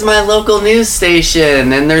 this is my local news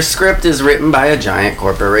station, and their script is written by a giant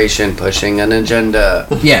corporation pushing an agenda.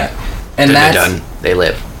 Yeah. And that's done. They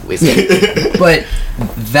live. We see. But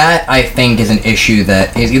that, I think, is an issue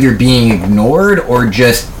that is either being ignored or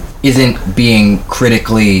just isn't being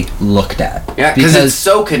critically looked at. Yeah, because it's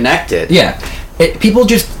so connected. Yeah.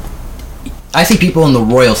 I see people in the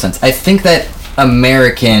royal sense. I think that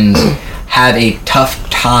Americans have a tough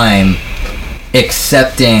time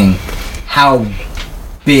accepting how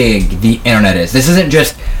big the internet is. This isn't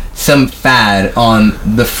just some fad on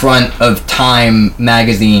the front of Time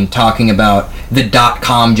magazine talking about the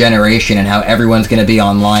 .com generation and how everyone's going to be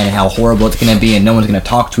online and how horrible it's going to be and no one's going to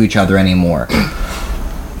talk to each other anymore.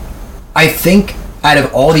 I think out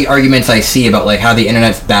of all the arguments I see about like how the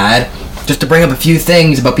internet's bad, just to bring up a few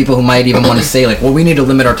things about people who might even want to say like, well, we need to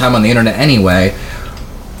limit our time on the internet anyway.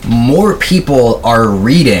 More people are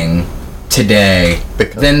reading today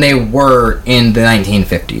than they were in the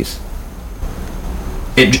 1950s.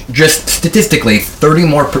 It just statistically,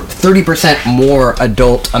 30% more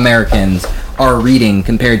adult Americans are reading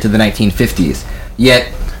compared to the 1950s.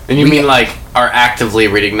 Yet, and you mean like are actively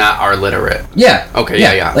reading, not are literate? Yeah. Okay.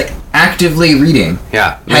 Yeah. Like actively reading.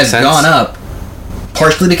 Yeah. Has gone up,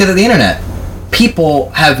 partially because of the internet. People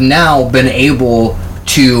have now been able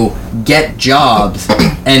to get jobs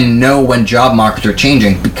and know when job markets are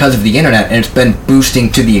changing because of the internet, and it's been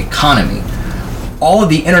boosting to the economy. All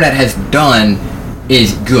the internet has done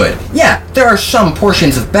is good. Yeah, there are some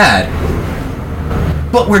portions of bad,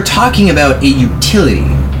 but we're talking about a utility.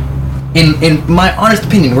 In my honest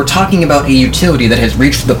opinion, we're talking about a utility that has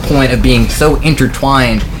reached the point of being so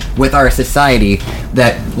intertwined with our society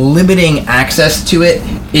that limiting access to it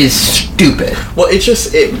is stupid. Well, it's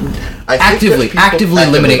just actively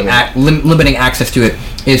limiting access to it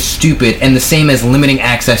is stupid, and the same as limiting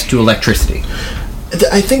access to electricity.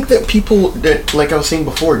 I think that people, like I was saying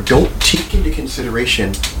before, don't take into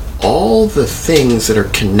consideration all the things that are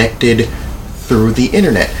connected through the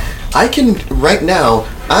internet. Right now,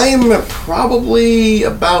 I am probably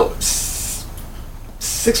about 6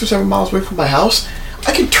 or 7 miles away from my house.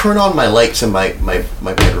 I can turn on my lights in my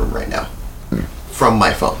bedroom right now from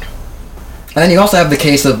my phone. And then you also have the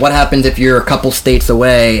case of what happens if you're a couple states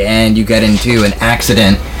away and you get into an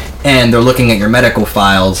accident and they're looking at your medical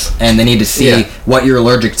files and they need to see what you're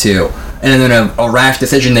allergic to. And then a rash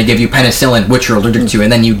decision, they give you penicillin, which you're allergic to,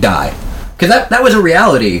 and then you die. Because that was a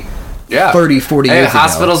reality 30, 40 years ago.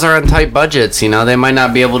 Hospitals are on tight budgets, they might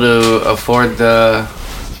not be able to afford the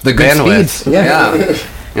good bandwidth. Speeds.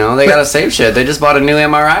 Yeah. They gotta save shit. They just bought a new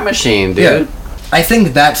MRI machine, dude. Yeah. I think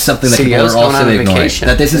that's something that people are also ignoring.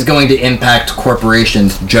 That this is going to impact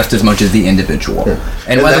corporations just as much as the individual. Yeah.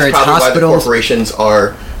 And whether it's hospitals, corporations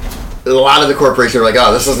are. A lot of the corporations are like,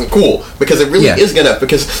 oh, this isn't cool, because it really is gonna.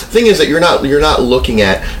 Because the thing is that you're not looking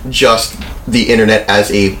at just the internet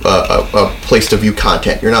as a place to view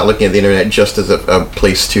content. You're not looking at the internet just as a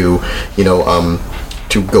place to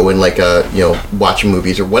to go in like watch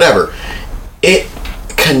movies or whatever. It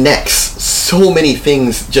connects so many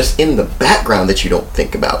things just in the background that you don't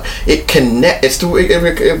think about. It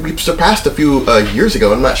surpassed a few years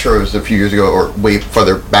ago. I'm not sure it was a few years ago or way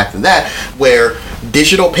further back than that, where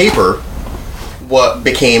digital paper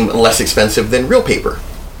became less expensive than real paper.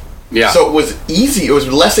 Yeah. So it was easy. It was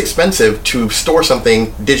less expensive to store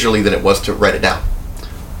something digitally than it was to write it down.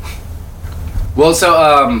 Well, so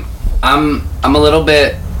I'm a little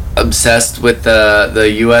bit obsessed with the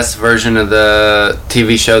US version of the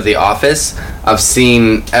TV show The Office. I've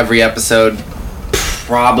seen every episode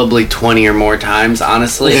probably 20 or more times,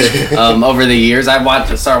 honestly. Over the years,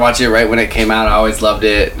 started watching it right when it came out. I always loved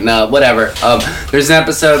it. No, whatever. There's an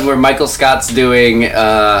episode where Michael Scott's doing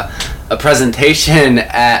a presentation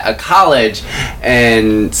at a college,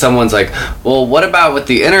 and someone's like, well, what about with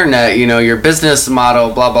the internet, your business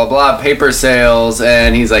model, blah blah blah, paper sales?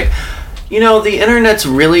 And he's like, the internet's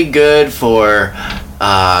really good for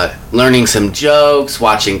learning some jokes,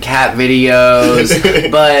 watching cat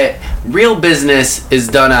videos, but real business is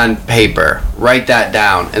done on paper. Write that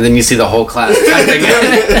down. And then you see the whole class typing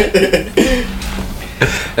it.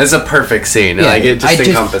 It's a perfect scene. Yeah, it just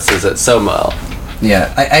encompasses it so well.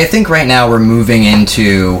 Yeah, I think right now we're moving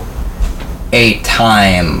into a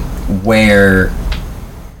time where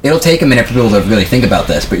it'll take a minute for people to really think about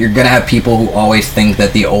this, but you're going to have people who always think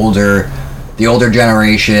that the older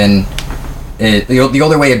generation, the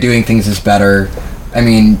older way of doing things is better. I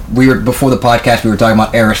mean, before the podcast, we were talking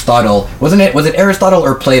about Aristotle. Was it Aristotle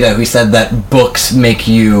or Plato who said that books make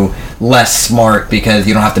you less smart because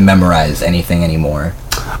you don't have to memorize anything anymore?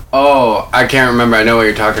 Oh, I can't remember. I know what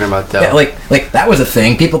you're talking about, though. Yeah, like that was a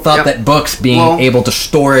thing. People thought that books being able to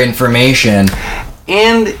store information.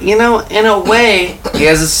 And, in a way, he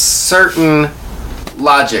has a certain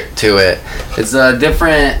logic to it. It's a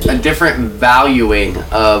different valuing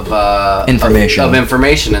of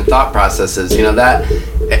information and thought processes.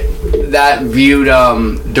 That viewed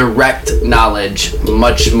direct knowledge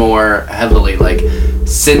much more heavily, like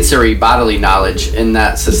sensory bodily knowledge in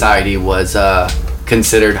that society was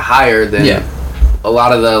considered higher than a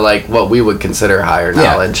lot of the what we would consider higher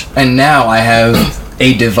knowledge. And now I have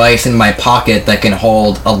a device in my pocket that can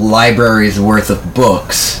hold a library's worth of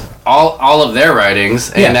books. All of their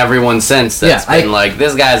writings and everyone since that's been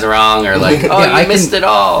this guy's wrong, or I missed it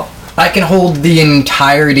all. I can hold the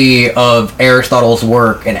entirety of Aristotle's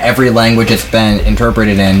work in every language it's been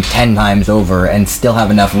interpreted in 10 times over and still have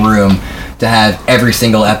enough room to have every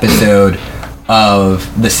single episode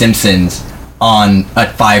of The Simpsons on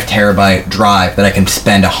a 5 terabyte drive that I can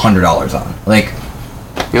spend $100 on. Like,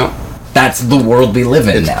 Yep. that's the world we live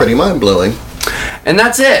in now. It's pretty mind-blowing. And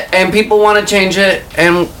that's it. And people want to change it.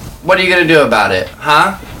 And what are you going to do about it?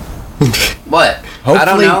 Huh? What? I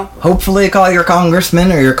don't know. Hopefully call your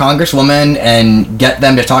congressman or your congresswoman and get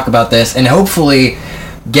them to talk about this, and hopefully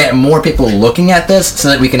get more people looking at this so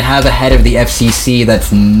that we can have a head of the FCC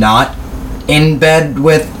that's not in bed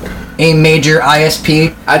with a major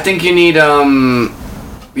ISP. I think you need,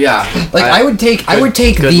 yeah. Like, I would take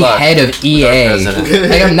good the luck head of with our EA. president.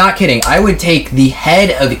 Like, I'm not kidding. I would take the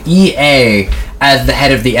head of EA as the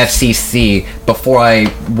head of the FCC before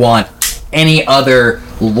I want any other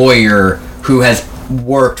lawyer who has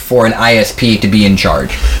worked for an ISP to be in charge.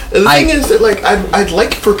 The thing is that, like, I'd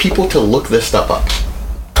like for people to look this stuff up.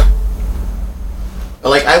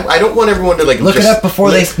 Like, I don't want everyone to, like, Look just, it up before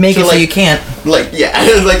they make it so you can't. Like,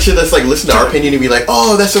 yeah, like, should just, like, listen to our opinion and be like,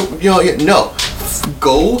 oh, that's a, you know, yeah, no.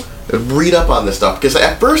 Go read up on this stuff. Because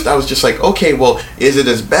at first I was just like, okay, well, is it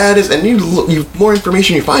as bad as, and you more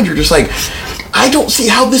information you find, you're just like, I don't see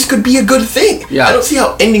how this could be a good thing. Yeah. I don't see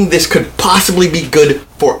how ending this could possibly be good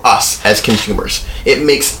for us as consumers. It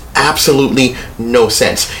makes absolutely no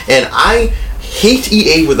sense. And I hate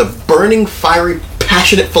EA with a burning, fiery,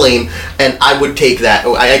 passionate flame, and I would take that.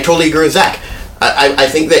 I totally agree with Zach. I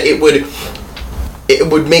think that it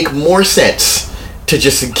would make more sense to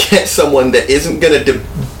just get someone that isn't going to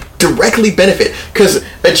directly benefit, because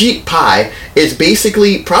Ajit Pai is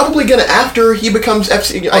basically probably going to, after he becomes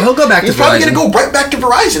FC, he'll go back to he's probably Verizon. going to go right back to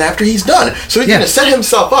Verizon after he's done. So he's going to set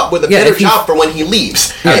himself up with a better job for when he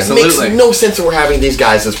leaves. Yeah, it makes no sense that we're having these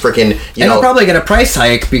guys as freaking, you know. He'll probably get a price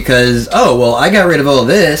hike because, oh, well, I got rid of all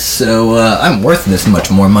this, so I'm worth this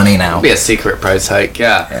much more money now. It'll be a secret price hike,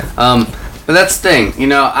 yeah. But that's the thing, you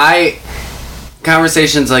know,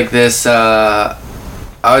 conversations like this, I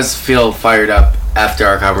always feel fired up after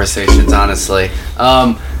our conversations, honestly.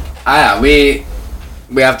 We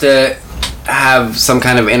have to have some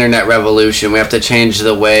kind of internet revolution. We have to change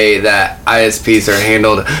the way that ISPs are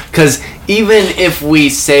handled, because even if we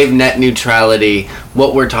save net neutrality,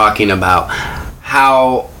 what we're talking about,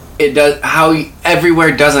 how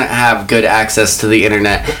everywhere doesn't have good access to the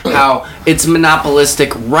internet, how it's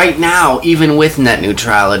monopolistic right now, even with net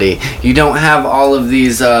neutrality. You don't have all of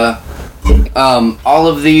these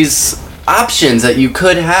options that you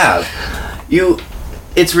could have.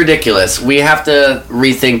 It's ridiculous. We have to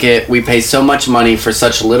rethink it. We pay so much money for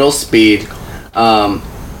such little speed. And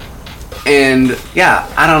yeah,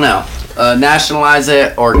 I don't know. Nationalize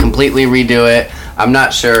it or completely redo it. I'm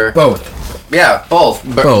not sure. Both. Yeah, both.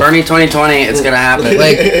 Bernie 2020, it's gonna happen.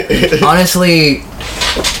 Like, honestly,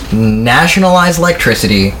 nationalize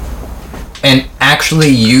electricity and actually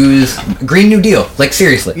use Green New Deal. Like,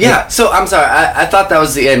 seriously. Yeah, so I'm sorry. I thought that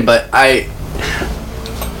was the end, but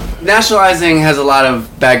nationalizing has a lot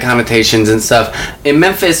of bad connotations and stuff. In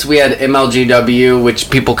Memphis, we had MLGW, which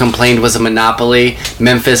people complained was a monopoly.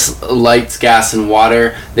 Memphis Lights, Gas, and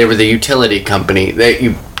Water. They were the utility company.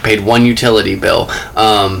 You paid one utility bill.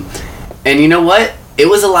 And you know what? It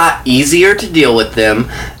was a lot easier to deal with them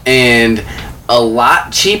and a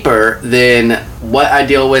lot cheaper than what I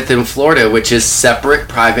deal with in Florida, which is separate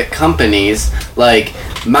private companies. Like,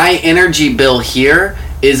 my energy bill here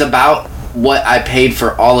is about what I paid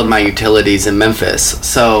for all of my utilities in Memphis.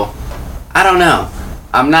 So, I don't know.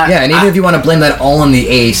 I'm not... Yeah, and even if you want to blame that all on the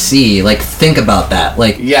AC, like, think about that.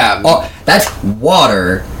 Like, yeah. That's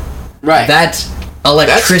water. Right. That's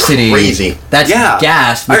electricity. That's crazy. That's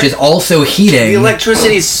gas, which is also heating. The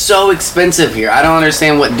electricity is so expensive here. I don't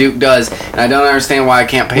understand what Duke does, and I don't understand why I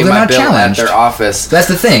can't pay my bill at their office. That's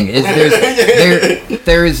the thing.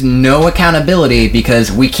 There is no accountability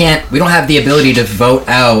because we don't have the ability to vote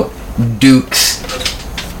out Duke's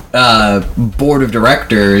board of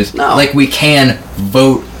directors like we can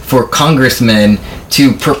vote for congressmen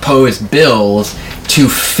to propose bills to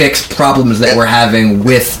fix problems that we're having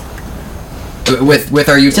with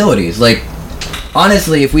our utilities. Like,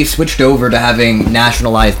 honestly, if we switched over to having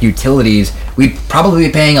nationalized utilities, we'd probably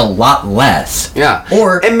be paying a lot less. Yeah.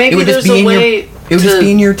 Or and maybe it would just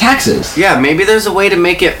be in your taxes. Yeah, maybe there's a way to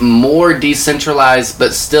make it more decentralized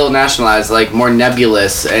but still nationalized, like more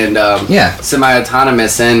nebulous and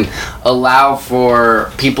semi-autonomous, and allow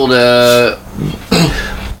for people to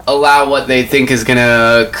allow what they think is going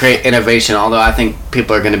to create innovation, although I think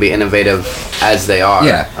people are going to be innovative as they are.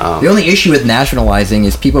 Yeah. The only issue with nationalizing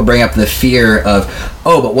is people bring up the fear of,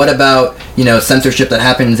 oh, but what about, censorship that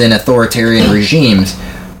happens in authoritarian regimes?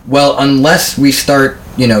 Well, unless we start,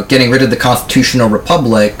 getting rid of the constitutional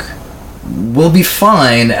republic, we'll be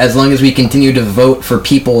fine as long as we continue to vote for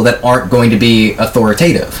people that aren't going to be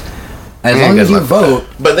authoritative. As long as you vote.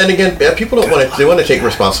 But then again, people don't want to. They want to take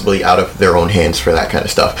responsibility out of their own hands for that kind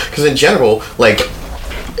of stuff. Because in general, like,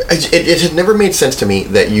 it has never made sense to me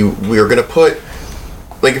that we are going to put,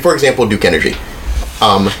 like, for example, Duke Energy.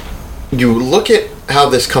 You look at how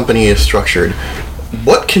this company is structured.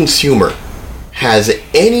 What consumer has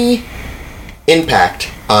any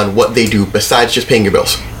impact on what they do besides just paying your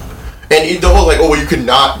bills? And the whole, like, oh, well, you could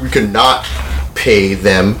not pay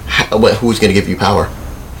them. Who's going to give you power?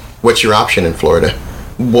 What's your option in Florida?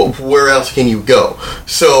 Where else can you go?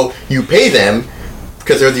 So you pay them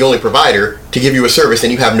because they're the only provider to give you a service,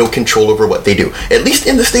 and you have no control over what they do. At least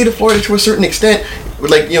in the state of Florida, to a certain extent,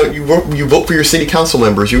 like, you vote for your city council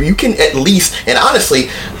members. You can at least, and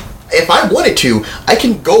honestly, if I wanted to, I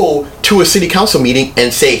can go to a city council meeting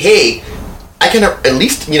and say, hey, I can at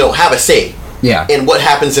least have a say. Yeah. In what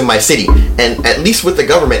happens in my city. And at least with the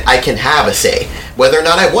government, I can have a say. Whether or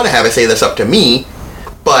not I want to have a say, that's up to me.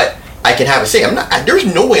 But I can have a say. There's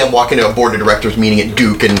no way I'm walking to a board of directors meeting at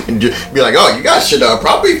Duke and just be like, oh, you guys should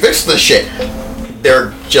probably fix this shit.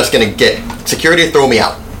 They're just going to get security to throw me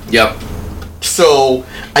out. Yep. So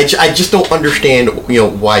I just don't understand,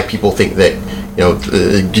 why people think that,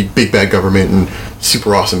 big bad government and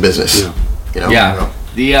super awesome business. Yeah.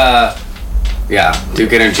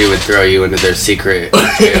 Duke Energy would throw you into their secret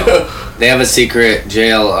jail. They have a secret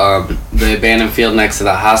jail, the abandoned field next to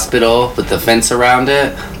the hospital with the fence around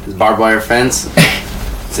it, the barbed wire fence.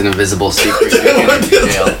 It's an invisible secret Duke Energy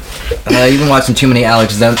jail. You've been watching too many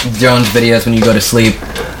Alex Jones videos when you go to sleep.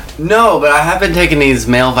 No, but I have been taking these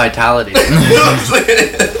male vitality.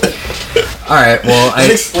 Alright, well, that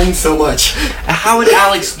explains so much. How would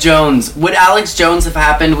Alex Jones have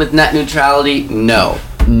happened with net neutrality? No.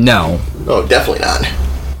 No. Oh, definitely not.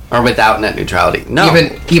 Or without net neutrality? No.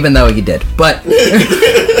 Even though he did. But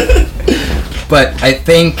but I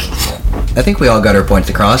think we all got our points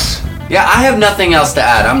across. Yeah, I have nothing else to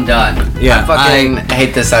add. I'm done. Yeah, I fucking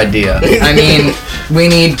hate this idea. I mean, we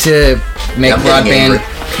need to make broadband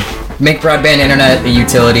internet a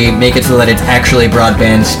utility, make it so that it's actually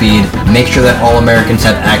broadband speed, make sure that all Americans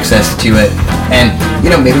have access to it, and,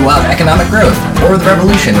 maybe we'll have economic growth, or the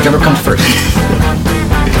revolution, whichever comes first.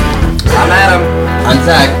 I'm Adam. I'm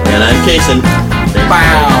Zach. And I'm Kason.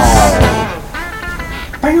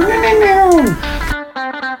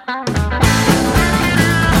 Bow.